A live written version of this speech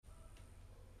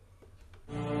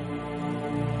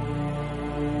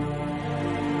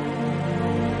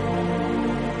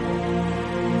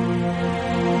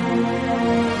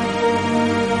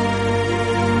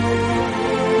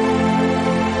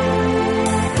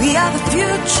We are the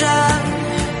future.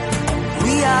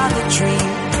 We are the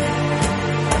dream.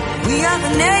 We are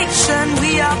the nation.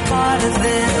 We are part of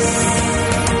this.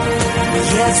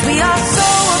 Yes, we are so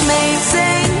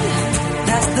amazing.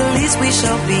 That's the least we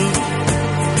shall be.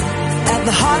 At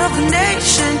the heart of the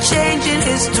nation, changing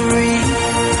history.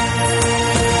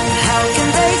 How can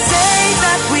they say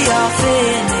that we are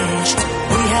finished?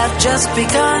 We have just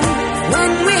begun.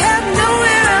 When we have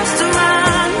nowhere else to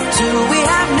run to, we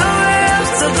have nowhere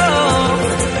else to go.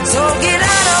 So get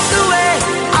out of the way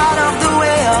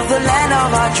of the land of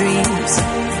our dreams.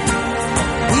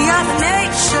 We are the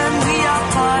nation, we are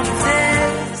part of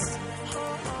this.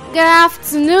 Good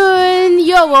afternoon.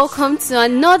 You're welcome to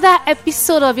another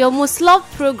episode of your most loved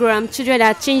program, Children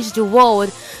That Change the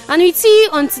World. And with you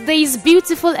on today's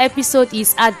beautiful episode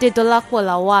is Adedolapo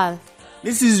Lawal.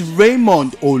 This is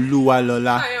Raymond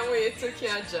Oluwalola. I am Oyetoke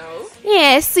Ajao.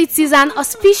 Yes, it is an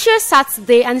auspicious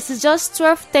Saturday and it is just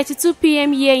 12:32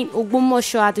 p.m. here in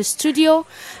Ogbomosho at the studio,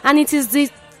 and it is the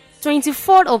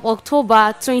 24th of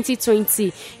October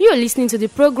 2020. You are listening to the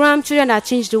program Children That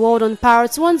Change the World on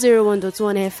Parrot 101.1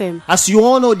 FM. As you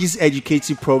all know, this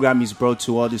educative program is brought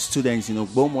to all the students in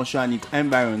Ogbomosho and its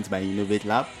environs by Innovate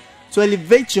Lab to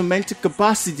elevate your mental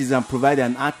capacities and provide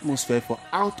an atmosphere for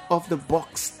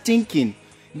out-of-the-box thinking,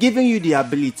 giving you the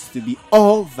ability to be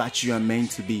all that you are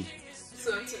meant to be.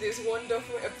 So in today's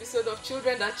wonderful episode of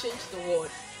Children That Change the World,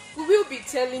 we will be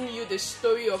telling you the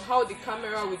story of how the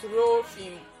camera with roll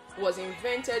film was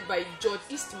invented by George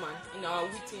Eastman in our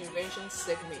Witty Invention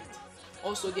segment.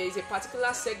 Also, there is a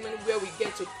particular segment where we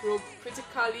get to probe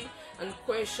critically and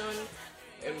question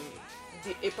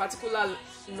a particular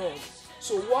norm.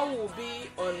 So what will be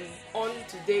on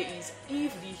today is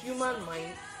if the human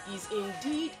mind is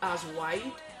indeed as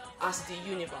wide as the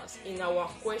universe. In our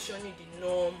questioning the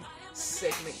norm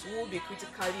segment, we will be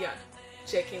critically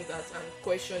checking that and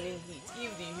questioning it.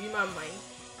 If the human mind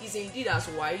is indeed as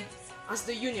wide as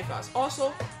the universe.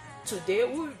 Also, today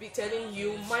we will be telling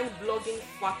you mind-blogging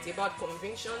facts about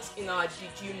conventions in our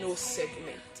Did You Know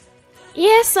segment.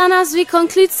 Yes, and as we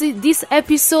conclude this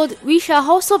episode, we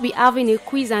shall also be having a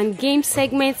quiz and game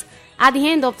segment at the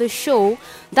end of the show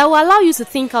that will allow you to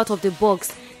think out of the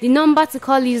box. The number to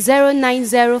call is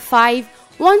 0905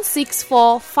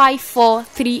 164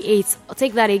 5438. I'll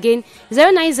take that again,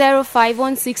 0905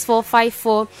 164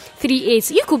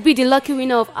 5438. You could be the lucky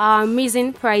winner of our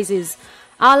amazing prizes.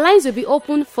 Our lines will be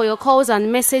open for your calls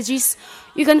and messages.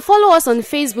 You can follow us on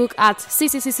Facebook at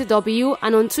CCCCW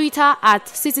and on Twitter at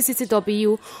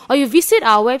CCCCW, or you visit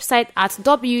our website at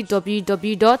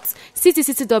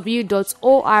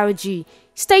www.ccctw.org.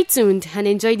 Stay tuned and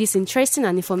enjoy this interesting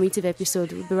and informative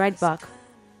episode. We'll be right back.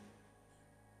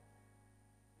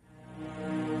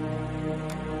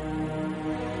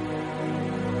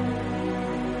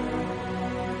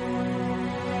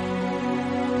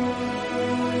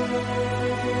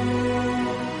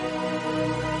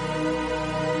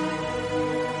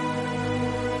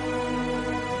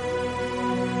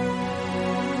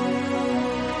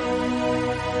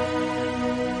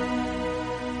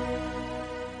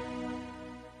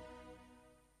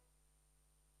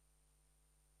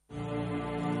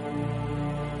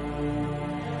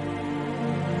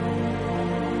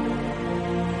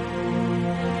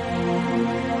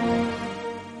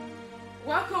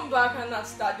 Back and at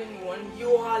starting one,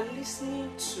 you are listening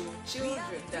to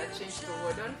Children That Change the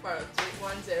World on Parrot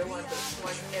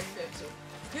 101.1 FM. So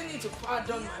you need to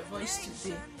pardon my voice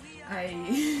today.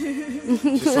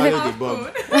 She swallowed the bomb.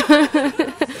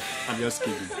 I'm just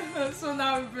kidding. So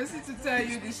now we proceed to tell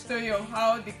you the story of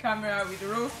how the camera with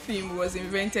roll film was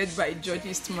invented by George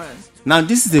Eastman. Now,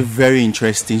 this is a very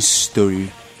interesting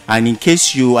story, and in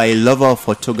case you are a lover of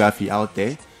photography out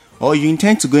there, or you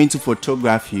intend to go into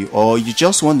photography, or you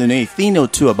just want to know a thing or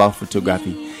two about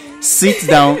photography, sit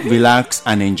down, relax,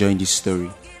 and enjoy this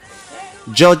story.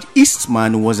 George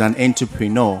Eastman was an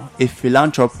entrepreneur, a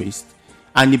philanthropist,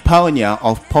 and the pioneer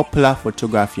of popular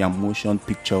photography and motion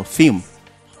picture film.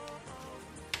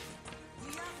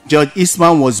 George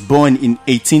Eastman was born in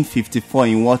 1854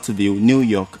 in Waterville, New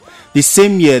York, the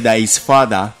same year that his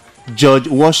father, George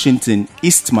Washington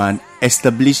Eastman,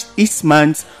 established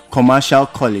Eastman's Commercial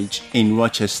College in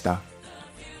Rochester.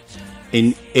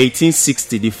 In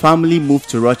 1860, the family moved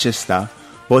to Rochester,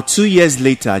 but 2 years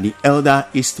later, the elder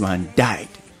Eastman died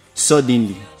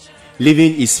suddenly,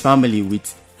 leaving his family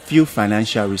with few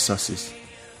financial resources.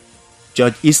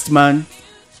 George Eastman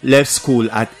left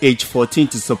school at age 14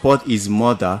 to support his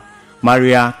mother,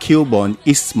 Maria Kilburn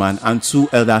Eastman, and two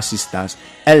elder sisters,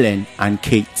 Ellen and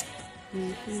Kate.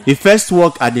 He first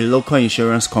worked at the local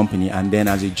insurance company and then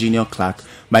as a junior clerk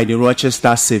by the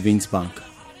Rochester Savings Bank.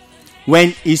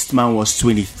 When Eastman was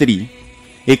 23,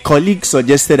 a colleague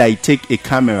suggested I take a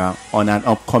camera on an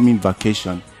upcoming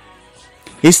vacation.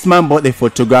 Eastman bought a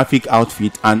photographic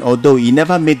outfit, and although he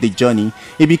never made the journey,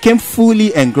 he became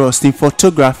fully engrossed in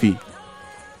photography.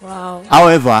 Wow.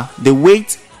 However, the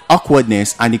weight,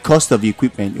 awkwardness, and the cost of the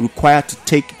equipment required to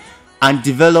take and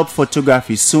develop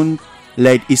photography soon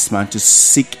led Eastman to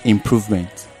seek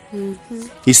improvement.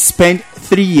 He spent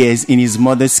 3 years in his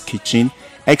mother's kitchen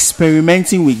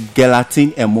experimenting with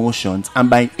gelatin emulsions, and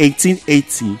by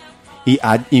 1880 he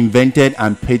had invented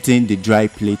and patented the dry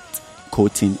plate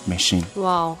coating machine.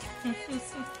 Wow.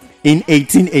 In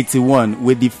 1881,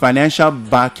 with the financial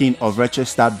backing of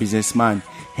Rochester businessman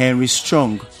Henry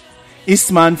Strong,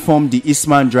 Eastman formed the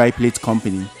Eastman Dry Plate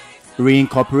Company,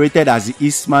 reincorporated as the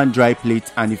Eastman Dry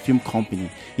Plate and the Film Company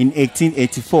in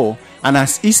 1884, and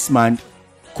as Eastman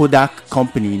Kodak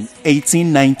Company in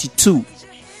 1892.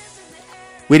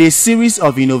 With a series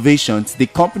of innovations, the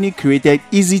company created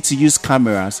easy-to-use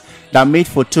cameras that made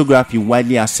photography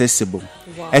widely accessible,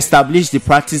 established the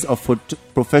practice of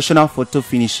professional photo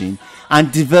finishing,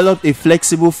 and developed a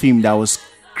flexible film that was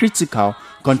critical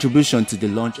contribution to the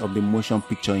launch of the motion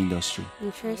picture industry.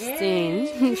 Interesting.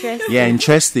 Yeah,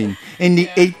 interesting. In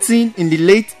the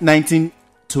late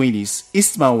 1920s,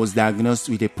 Eastman was diagnosed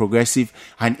with a progressive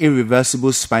and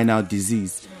irreversible spinal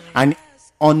disease, and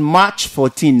on March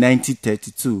 14,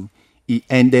 1932, he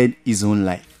ended his own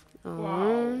life.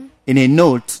 In a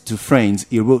note to friends,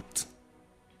 he wrote,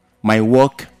 "My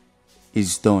work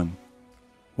is done.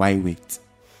 Why wait?"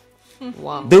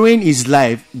 Wow. During his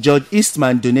life, George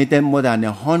Eastman donated more than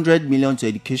 100 million to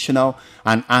educational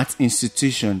and art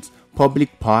institutions,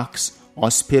 public parks,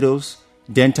 hospitals,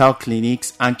 dental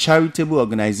clinics, and charitable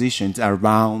organizations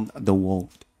around the world.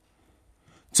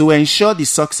 To ensure the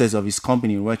success of his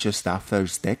company in Rochester after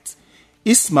his death,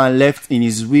 Eastman left in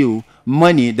his will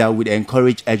money that would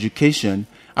encourage education,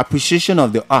 appreciation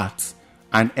of the arts,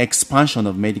 and expansion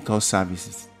of medical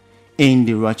services in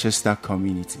the Rochester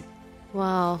community.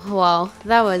 Wow.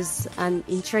 That was an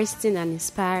interesting and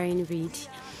inspiring read.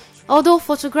 Although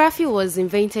photography was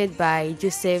invented by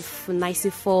Joseph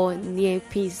Nicephore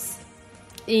Niepce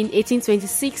in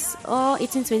 1826 or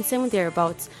 1827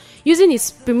 thereabouts, using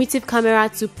his primitive camera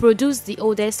to produce the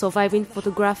oldest surviving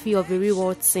photography of a real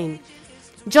world scene,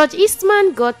 George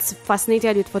Eastman got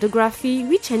fascinated with photography,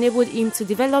 which enabled him to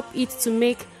develop it to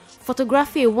make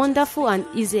photography a wonderful and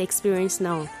easy experience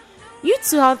now. You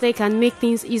too out there can make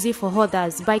things easy for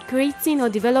others by creating or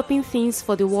developing things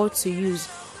for the world to use.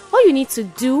 All you need to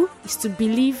do is to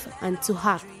believe and to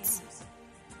act.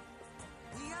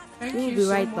 We'll be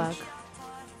right back.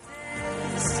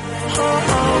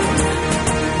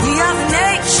 We are the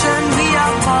nation, we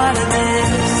are part of this.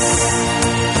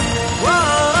 Whoa,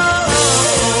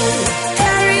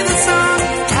 carry the song,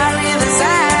 carry the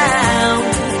sound.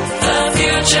 The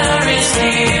future is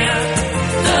here.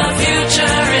 The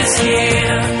future is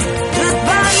here.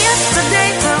 Goodbye yesterday,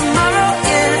 tomorrow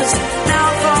is now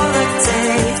for the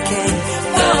taking.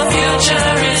 The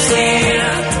future is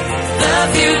here. The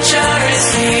future is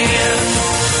here.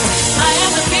 I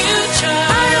am the future.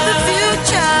 I am the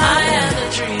future. I am the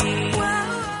dream.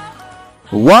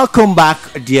 Welcome back,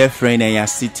 dear friend, and you're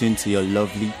still tuned to your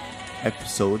lovely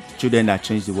episode, Children That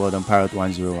Change the World on Parrot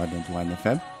 101.1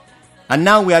 FM. And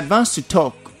now we advance to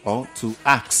talk or to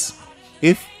ask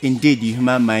if indeed the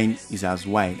human mind is as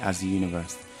wide as the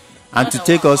universe. And to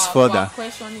take us further.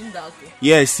 Questioning that.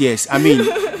 Yes. I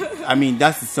mean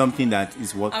that's something that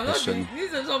is worth questioning.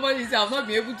 This is somebody say I've not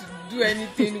been able to do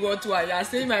anything worthwhile. You are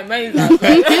saying my mind is as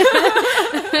well.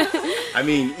 I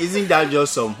mean, isn't that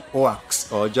just some hoax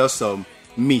or just some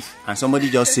myth? And somebody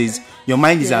just says your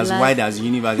mind is as wide as the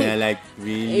universe, and you're like,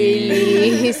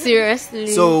 really?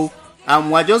 Seriously? So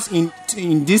we're just in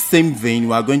this same vein.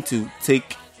 We are going to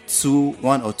take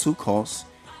one or two calls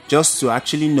just to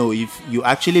actually know if you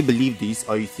actually believe this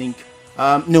or you think,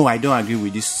 no, I don't agree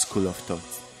with this school of thought.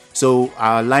 So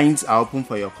our lines are open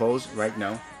for your calls right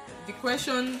now. The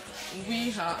question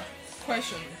we are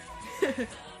questioning, the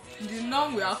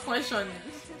norm we are questioning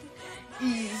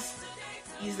is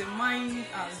the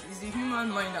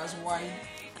human mind as wide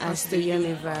as the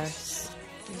universe?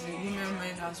 Is the human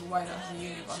mind as wide as the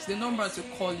universe? The number to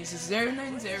call is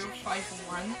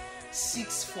 09051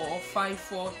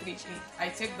 645438. I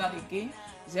take that again.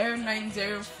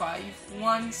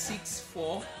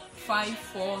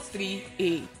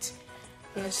 09051645438.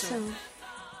 Yes, So, sir.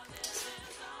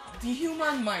 the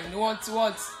human mind, what's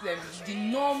the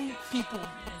norm people,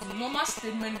 the normal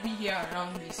statement we hear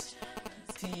around this,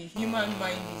 the human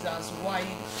mind is as wide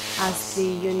As the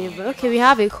universe. Okay, we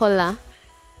have a caller.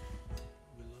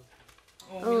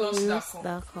 Oh, we lost that lost call.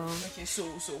 that call. Okay, so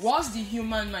what's the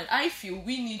human mind? I feel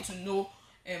we need to know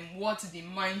what the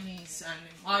mind is and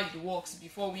how it works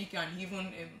before we can even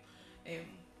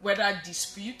whether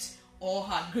dispute or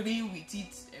agree with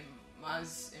it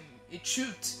as a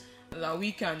truth that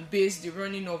we can base the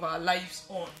running of our lives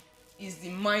on. Is the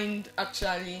mind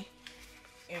actually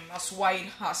as wide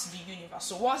as the universe?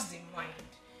 So what's the mind?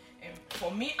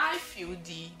 For me, I feel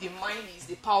the mind is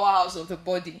the powerhouse of the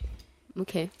body.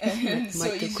 Okay. So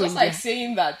it's just like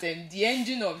saying that the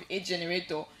engine of a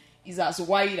generator is as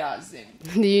wide as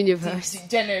the universe. the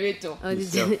generator Oh, the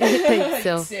generator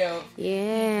itself. itself.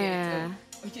 Yeah.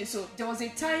 Okay, so there was a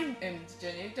time the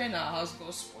generator in our house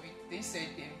got spoiled. They said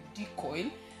decoil,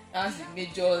 that's the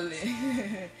major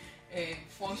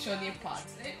functioning part.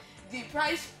 The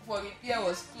price for repair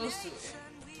was close to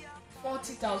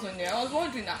 40,000 naira. I was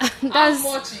wondering how That's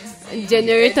much is the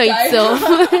generator entire-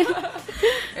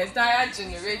 itself. entire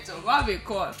generator. What have a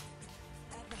call?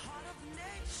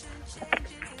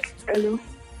 Hello.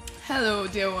 Hello,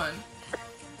 dear one.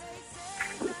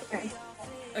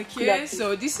 Okay,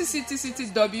 so this is City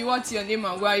W. What's your name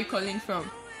and where are you calling from?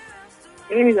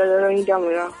 My name is Adoloyin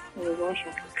Damola. I'm a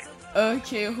Russian.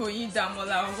 Okay, Hoyi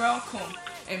Damola, welcome.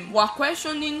 We're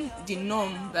questioning the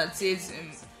norm that says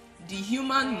the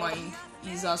human mind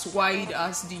is as wide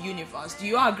as the universe. Do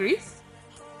you agree?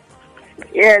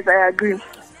 Yes, I agree.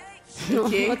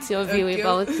 Okay. What's your view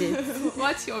about it?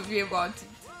 What's your view about it?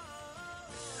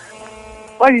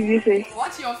 What did you say?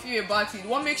 What's your view about it?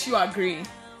 What makes you agree?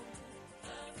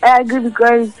 I agree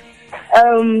because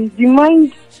the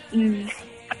mind is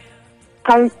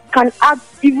can act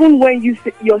even when you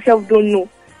yourself don't know.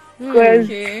 Because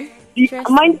Okay. the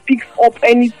mind picks up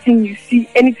anything you see,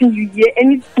 anything you hear,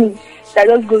 anything that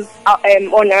just goes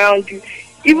on around you.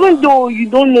 Even though you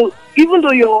don't know, even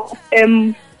though your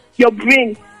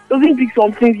brain doesn't pick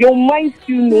some things, your mind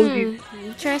still knows it.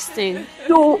 Interesting.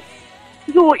 So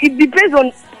it depends on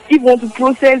if you want to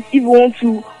process, if you want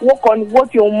to work on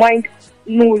what your mind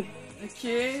knows.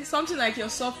 Okay. Something like your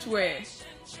software.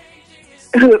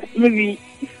 Maybe.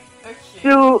 Okay.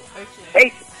 So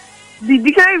Okay. the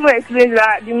dictionary even explains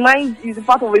that the mind is a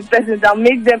part of a person that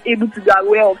makes them able to be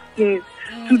aware of things,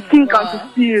 to think wow. and to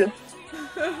feel.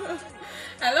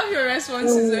 I love your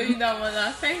responses, Oyinda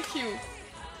Mother. Thank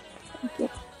you.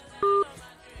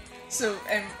 So,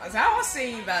 as I was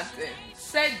saying that,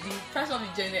 said the price of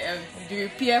the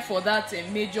repair for that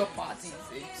major part is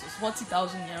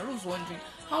 40,000 naira. I was wondering,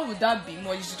 how would that be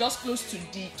more? It's just close to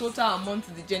the total amount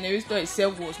the generator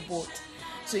itself was bought.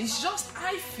 So it's just,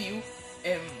 I feel,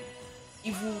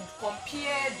 if we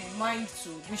compare the mind to,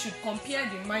 we should compare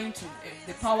the mind to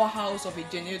the powerhouse of a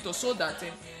generator so that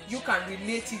you can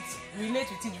relate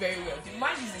with it very well. The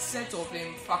mind is a set of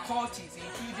faculties,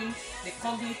 including the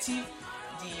cognitive,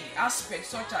 the aspects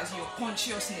such as your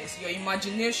consciousness, your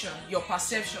imagination, your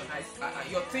perception,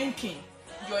 your thinking,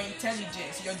 your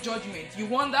intelligence, your judgment. You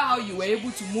wonder how you were able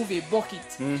to move a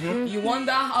bucket. You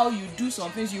wonder how you do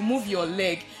some things. You move your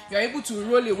leg. You're able to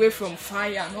roll away from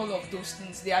fire and all of those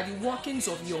things. They are the workings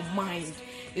of your mind.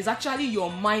 It's actually your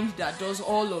mind that does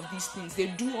all of these things. They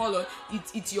do all of it.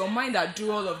 It's your mind that do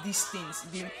all of these things.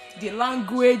 The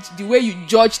language, the way you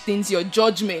judge things, your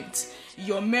judgment,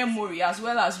 your memory, as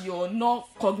well as your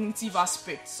non-cognitive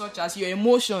aspects, such as your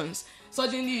emotions.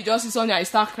 Suddenly you just see something and you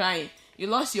start crying. You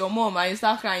lost your mom and you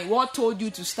start crying. What told you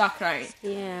to start crying?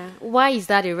 Yeah. Why is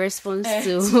that a response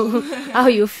to how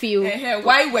you feel?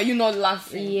 Why were you not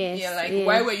laughing? Yes. Yeah,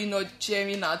 why were you not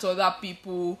cheering at other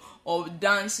people or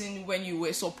dancing when you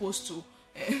were supposed to?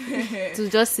 To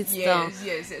just sit down.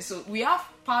 Yes. So we have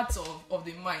parts of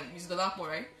the mind, Ms. Dolapo,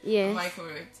 right? Yes. Am I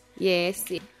correct? Yes.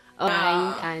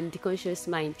 Mind and the conscious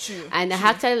mind. True, and I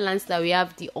actually learned that we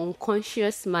have the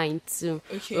unconscious mind too.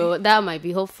 Okay. Well, that might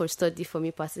be helpful study for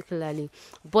me particularly.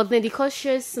 But then the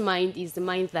conscious mind is the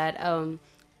mind that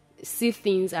see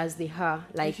things as they are,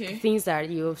 like things that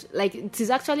you like. It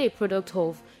is actually a product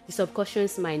of the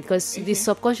subconscious mind, because the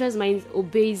subconscious mind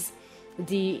obeys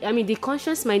the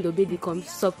conscious mind obeys the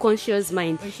subconscious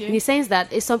mind, in the sense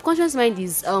that a subconscious mind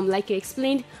is like you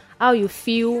explained how you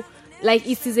feel. Like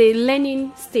it is a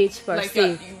learning stage per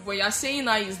se. What you're saying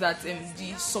now is that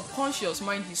the subconscious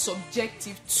mind is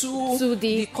subjective to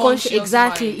the conscious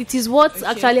exactly mind. It is what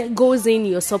actually goes in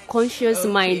your subconscious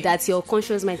mind that your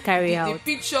conscious mind carry out. The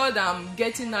picture that I'm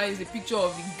getting now is a picture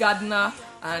of the gardener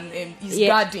and his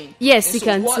garden. Yes, and you so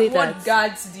can say that. What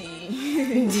guards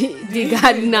the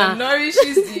gardener that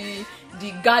nourishes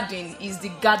the garden is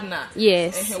the gardener.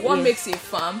 Yes. What makes a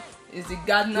farm is the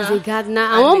gardener.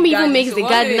 And what even makes the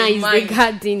gardener is the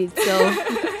garden itself.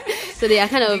 So they are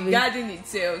kind of the garden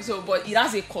itself. So, but it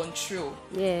has a control.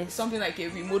 yes, Something like a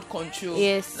remote control.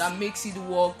 Yes. That makes it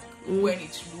work when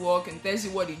it should work and tells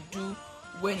you what it do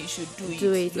when it should do it.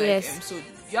 it, yes. So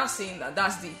you are saying that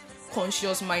that's the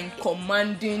conscious mind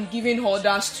commanding, giving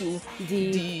orders to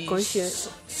The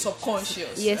conscious.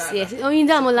 subconscious. yes, rather. yes. Damola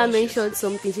Subconscious. mentioned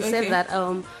something. She Okay. said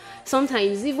that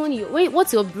sometimes even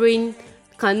what your brain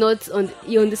cannot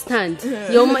you understand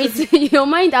your mind your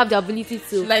mind have the ability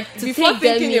to Like to before take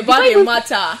them thinking in. about Before a even-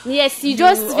 matter, yes, you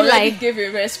just be already like gave a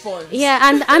response. yeah,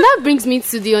 and that brings me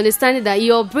to the understanding that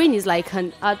your brain is like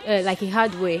like a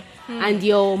hardware, and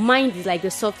your mind is like the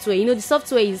software. You know, the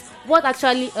software is what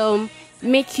actually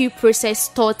make you process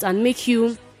thoughts and make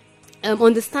you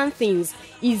understand things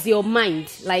is your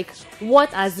mind, like what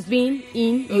has been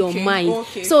in your mind.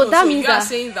 Okay. So that means you are that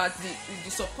saying that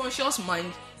the subconscious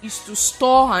mind is to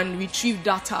store and retrieve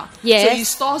data. Yes. So it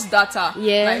stores data.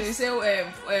 Yes. Like you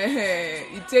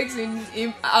say, it takes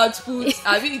in output.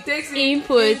 I mean, it takes in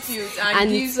input and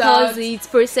and it gives stores out. it,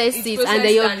 processes it, and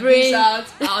then your gives brain out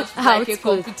like a output.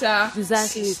 computer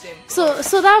Exactly. system.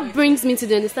 So that brings me to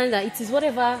the understanding that it is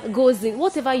whatever goes in,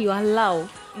 whatever you allow,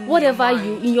 whatever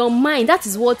you in your mind, that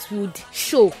is what would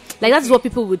show. Like that is what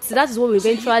people would see. That is what will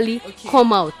eventually okay.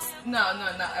 come out. No.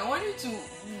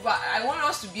 I want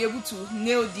us to be able to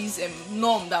nail this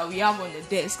norm that we have on the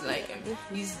desk. Like,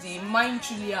 is the mind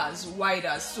truly as wide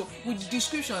as? So, with the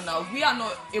description now, we are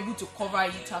not able to cover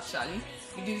it actually.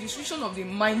 With the description of the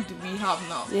mind we have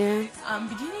now, Yeah. I'm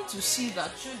beginning to see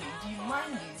that truly the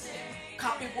mind is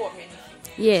capable of anything.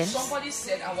 Yes. Somebody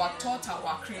said our thoughts are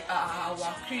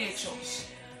our creatures.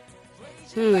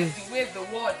 Hmm. Like the way the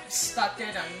world started,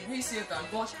 and we say that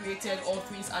God created all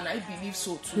things, and I believe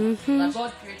so too. Mm-hmm. That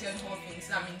God created all things.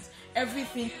 That means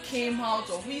everything came out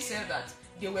of. We said that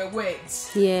they were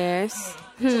words. Yes.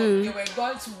 So they were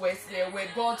God's words. They were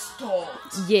God's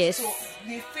thoughts. Yes. So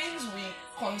the things we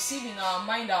conceive in our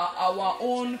mind are our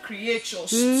own creatures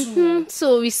too. Mhm.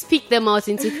 So we speak them out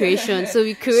into creation. So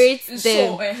we create them.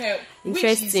 So,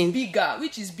 Interesting.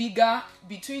 Which is bigger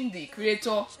between the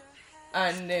creator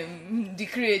and the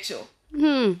creature.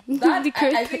 The I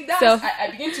creator think itself.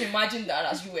 I begin to imagine that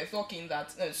as you were talking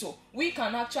that so we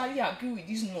can actually agree with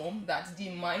this norm that the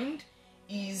mind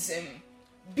is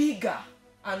bigger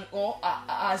and or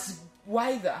as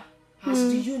wider as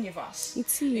the universe.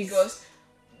 It is. Because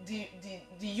the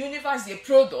universe is a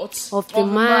product Of the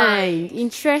mind.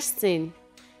 Interesting.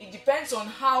 It depends on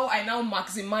how I now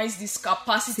maximize this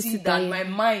capacity that my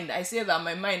mind. I say that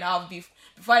my mind have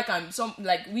before I can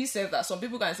like we said that some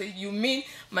people can say you mean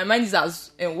my mind is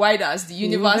as wide as the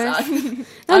universe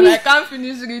and I can't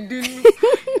finish reading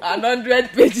 100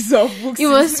 pages of books. You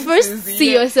must first since the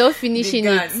see year yourself finishing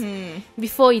began. it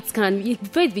before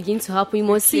it begins to happen. You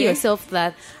must see Okay. yourself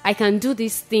that I can do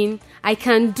this thing. I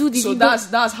can do this. So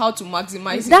that's how to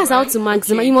maximize. That's it, how right? to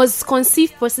maximize. Okay. You must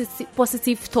conceive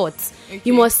positive thoughts. Okay.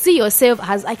 You must see yourself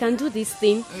as I can do this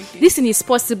thing. Okay. This thing is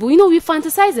possible. You know, we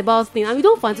fantasize about things and we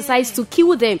don't fantasize to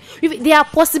kill them. There are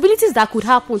possibilities that could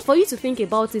happen for you to think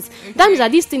about it. That means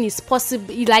that this thing is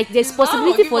possible. Like there's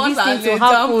possibility for this thing to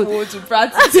happen. To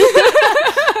practice.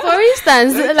 For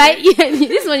instance, like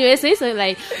this one you were saying, so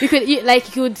like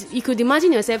you could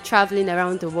imagine yourself traveling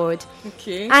around the world,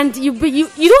 Okay. and you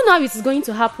don't know how it's going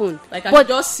to happen. Like I but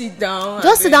just sit down.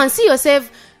 just sit down, see yourself.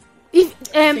 If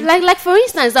like for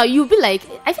instance, now you'll be like,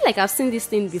 I feel like I've seen this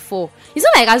thing before. It's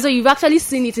not like as though you've actually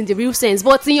seen it in the real sense,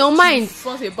 but in your mind,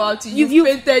 thought about it. You- You've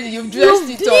painted it. You've dressed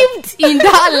you've it up. lived in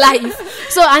that life.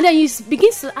 So and then you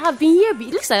begin to I've been here. It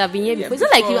looks like I've been here Yeah, before. It's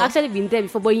not like before. you've actually been there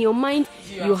before, but in your mind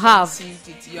you have have. conceived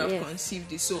it. You have Yeah.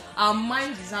 conceived it. So our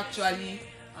mind is actually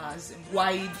as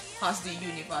wide as the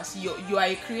universe. You are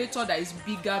a creator that is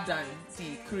bigger than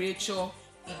the creature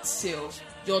itself.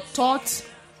 Your thoughts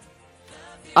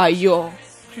are your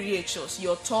creatures.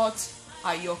 Your thoughts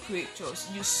are your creatures.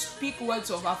 You speak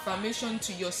words of affirmation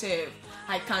to yourself.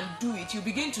 I can do it. You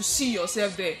begin to see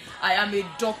yourself there. I am a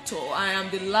doctor. I am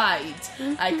the light.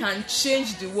 I can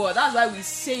change the world. That's why we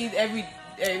say it every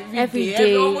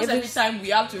day. Almost every time we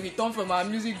have to return from our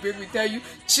music break, we tell you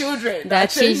children That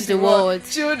change the world.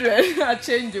 Children that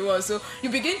change the world. So you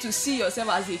begin to see yourself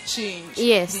as a change.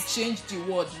 Yes. The change the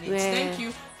world needs. Yeah. Thank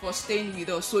you for staying with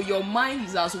us. So your mind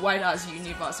is as wide as the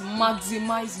universe.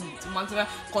 Maximize it.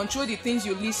 Control the things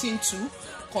you listen to.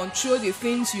 Control the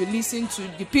things you listen to,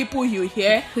 the people you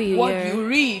hear, what you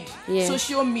read,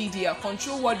 social media.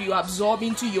 Control what you absorb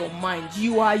into your mind.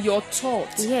 You are your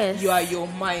thoughts. Yes. You are your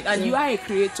mind, and you are a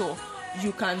creator.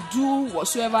 You can do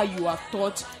whatsoever you have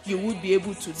thought you would be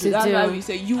able to do. That's why we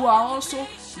say you are also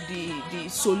the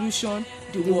solution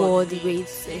the world world needs.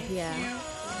 waits. Yeah.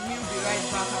 We'll be right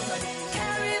back after the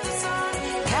music.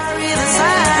 Carry the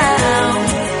sound.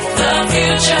 The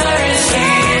future is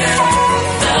here.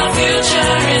 The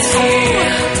future is here.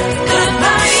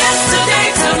 Goodbye yesterday,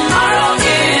 tomorrow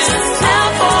is now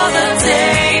for the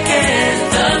taking.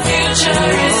 The future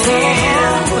is here.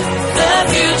 The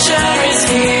future is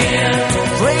here.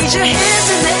 Raise your hands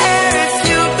in the air if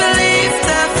you believe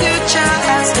the future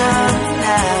has come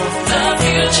now. The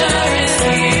future is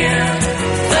here.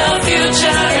 The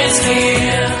future is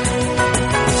here.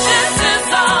 This is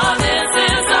all, this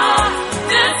is all,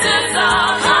 this is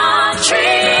all our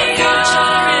dream. The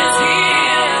future is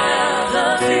here. The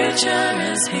future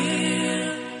is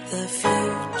here.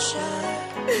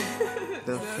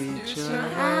 The future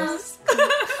has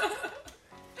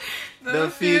The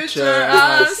future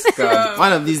has come.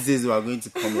 One of these days we are going to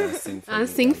come here and sing for And you.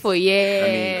 sing for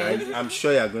you. I'm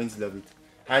sure you are going to love it.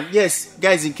 And yes,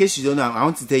 guys, in case you don't know, I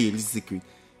want to tell you a little secret.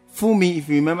 Fumi, if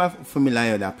you remember Fumi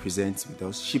Layo that presents with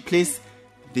us, she plays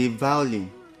the violin.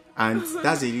 And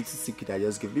that's a little secret I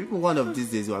just gave. Maybe one of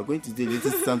these days we are going to do a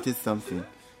little something,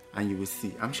 and you will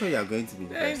see. I'm sure you are going to be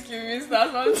the best. Thank you,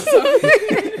 Mr.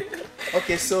 Samson.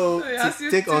 Okay, so yes, to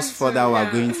you take us think further, so, we are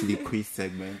yeah. going to the quiz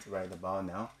segment right about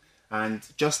now. And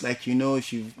just like you know,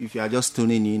 if you are just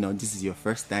tuning in or this is your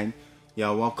first time, you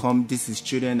are welcome. This is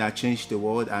Children That Change the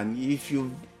World, and if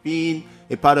you've been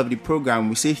a part of the program,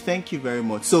 we say thank you very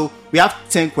much. So we have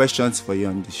 10 questions for you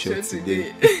on the show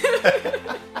today.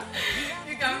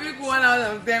 You can pick one out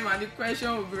of them, and the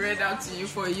question will be read out to you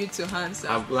for you to answer.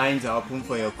 Our lines are open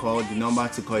for your call. The number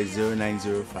to call is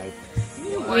 0905.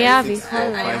 We have a 645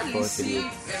 caller. I can 43. see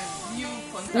you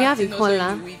We have a contacting us caller.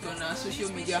 every week on our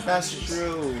social media That's handles.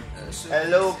 true. So-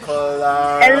 Hello,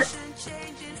 caller.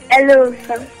 Hello,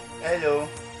 sir. Hello.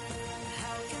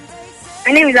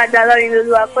 My name is Adala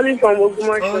Inozu. I'm calling from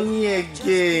Ogumosho. Only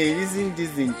again. Isn't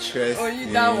this interesting? Oh,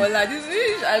 you that one like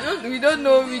this? We don't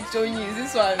know which Onyi is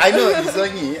this one. I know it's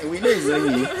Onyi. We know it's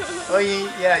Onyi.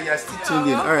 Onyi, yeah, you're still tuned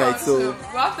in. All right, so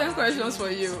we have 10 questions for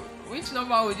you. Which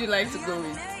number would you like to go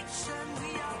with?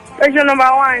 Question number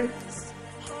 1.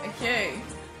 Okay.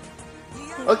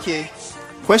 okay.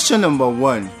 Question number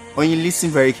 1. Onyi, listen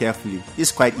very carefully.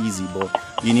 It's quite easy, but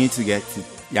you need to get it.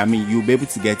 I mean, you'll be able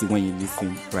to get it when you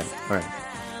listen. Right. All right.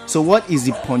 So, what is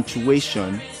the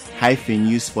punctuation hyphen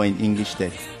used for in English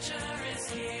text?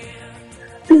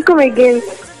 Please come again.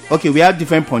 Okay, we have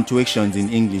different punctuations in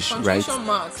English, right? Punctuation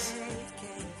marks.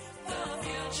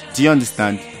 Do you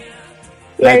understand?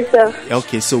 Yes, sir.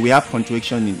 Okay, so we have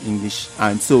punctuation in English,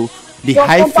 and so the For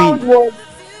compound hyphen. words.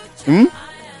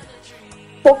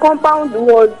 For compound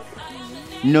words.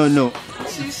 No.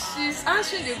 She's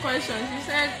answering the question. She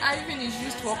said hyphen is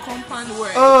used for compound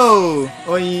words. Oh,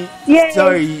 Onyi. Yes.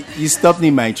 Sorry, you stopped me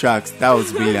in my tracks. That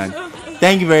was brilliant.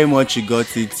 Thank you very much. You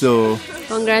got it. So,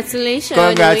 Congratulations.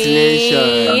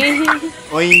 Congratulations.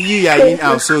 Onyi, you are in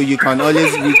out, so you can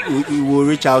always we will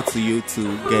reach out to you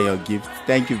to get your gift.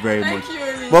 Thank you very Thank much. you,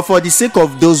 Onyi. But for the sake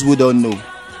of those who don't know,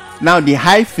 now the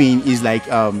hyphen is like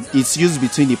it's used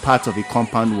between the parts of a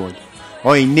compound word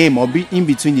or a name or be in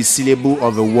between the syllable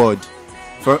of a word.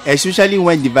 For especially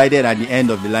when divided at the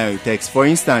end of the line of text. For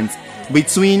instance,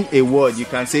 between a word you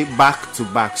can say back to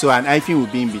back. So an hyphen will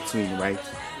be in between, right?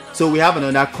 So we have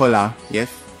another caller.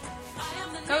 Yes.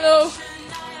 Hello.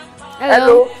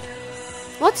 Hello.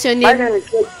 What's your My name? name is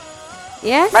Fred.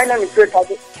 Yes? My name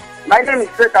is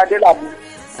Fred Adelabu.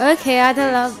 Okay,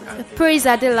 Adela. Praise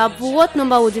Adelabu. What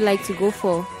number would you like to go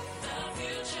for?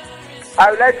 I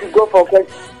would like to go for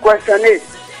question 8.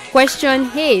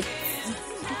 Question 8.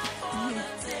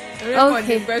 Okay.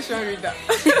 Okay. The question reader.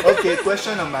 Okay,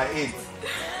 question number 8.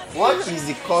 What is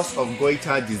the cause of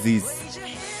goiter disease?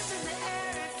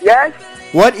 Yes?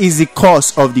 What is the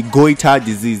cause of the goiter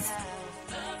disease?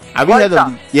 Have you heard of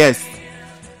Goiter? Yes,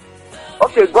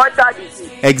 Okay, goiter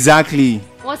disease. exactly.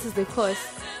 What is the cause?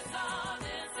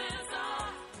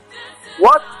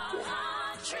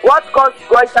 What caused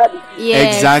goiter disease?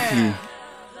 Yes. Exactly.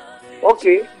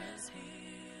 Okay.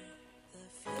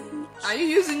 Are you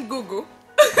using Google?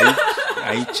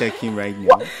 Are you checking right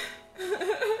now?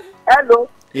 Hello?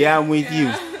 Yeah, I'm with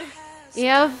you. You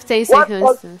have 10 What seconds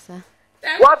cause- to answer.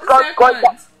 10 What caused seconds.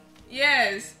 goiter?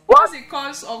 Yes. What? What's the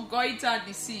cause of goiter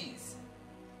disease?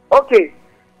 Okay.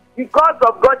 The cause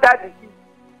of goiter disease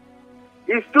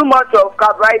is too much of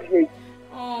carbohydrates.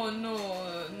 Oh no.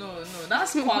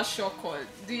 That's kwashiorkor.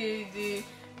 The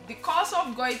cause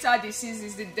of goiter disease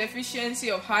is the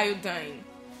deficiency of iodine.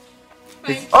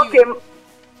 Thank you. Okay.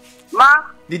 Ma,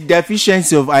 The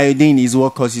deficiency of iodine is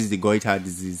what causes the goiter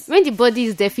disease. When the body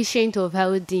is deficient of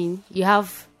iodine, you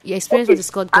experience Okay. what is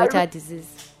called goiter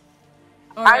disease.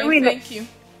 All right, I will- thank you.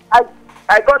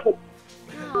 I got it.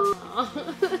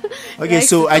 Okay, Right,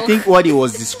 so I so- think what he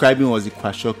was describing was the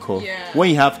kwashiorkor. Yeah.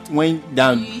 When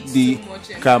down You eat the too much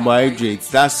carbohydrates,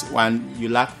 that's when you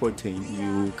lack protein.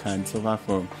 You can suffer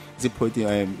from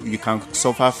you can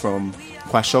suffer from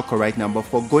kwashiorkor right now. But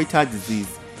for goiter disease,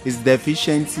 it's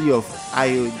deficiency of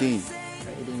iodine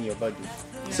in your body.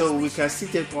 So we can still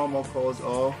take one more calls.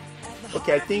 Or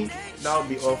okay, I think that'll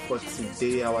be all for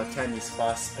today. Our time is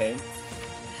fast spent.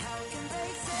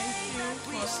 Thank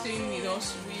you for staying with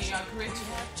us. We are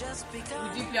grateful.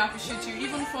 We deeply appreciate you,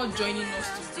 even for joining us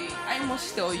today. I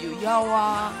must tell you, you are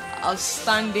our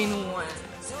outstanding one.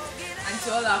 And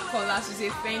to all our callers, we say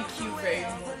thank you very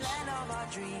much.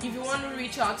 If you want to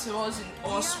reach out to us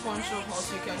or sponsor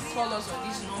us, you can call us on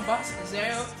these numbers: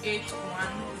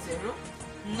 0810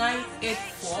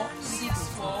 984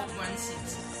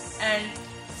 6416 and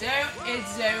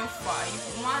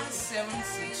 0805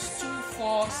 176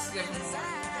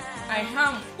 2471. I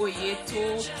am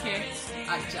Oyetoke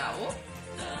Ajao.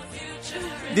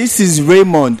 This is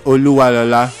Raymond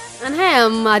Oluwalola. And I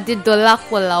am Adidola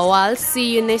Lawal.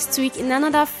 See you next week in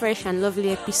another fresh and lovely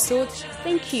episode.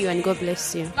 Thank you and God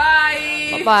bless you.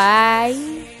 Bye. Bye.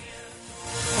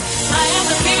 I am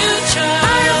the future.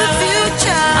 I am the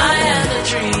future. I am the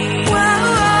dream.